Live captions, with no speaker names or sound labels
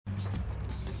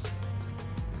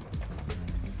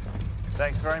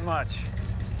Thanks very much.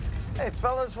 Hey,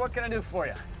 fellas, what can I do for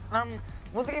you?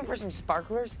 We're looking for some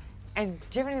sparklers. And do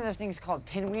you have any of those things called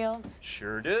pinwheels?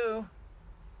 Sure do.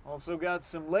 Also got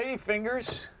some lady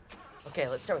fingers. Okay,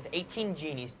 let's start with 18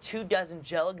 genies, 2 dozen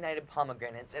gel-ignited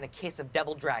pomegranates, and a case of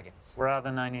deviled dragons. We're out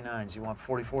of the 99s. You want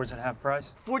 44s at half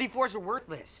price? 44s are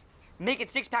worthless. Make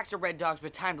it 6 packs of Red Dogs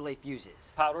with time delay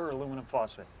fuses. Powder or aluminum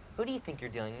phosphate? Who do you think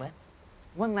you're dealing with?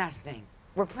 One last thing.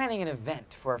 We're planning an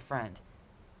event for a friend.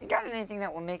 You got anything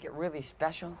that will make it really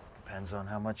special? Depends on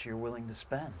how much you're willing to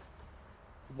spend.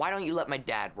 Why don't you let my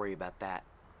dad worry about that?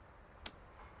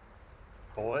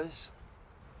 Boys,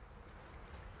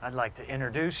 I'd like to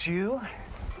introduce you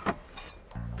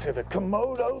to the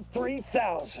Komodo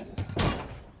 3000.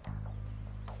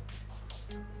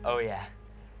 Oh yeah,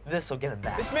 this'll get him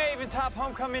back. This may even top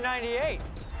Homecoming 98.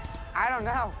 I don't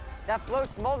know. That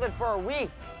float's molded for a week.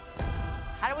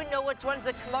 How do we know which one's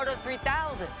the Komodo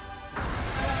 3000?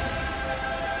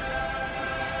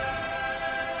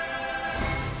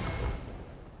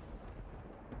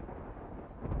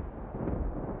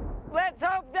 Let's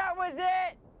hope that was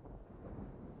it!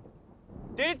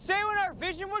 Did it say when our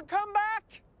vision would come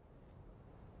back?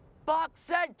 Box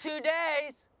said 2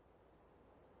 days.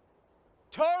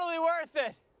 Totally worth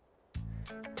it.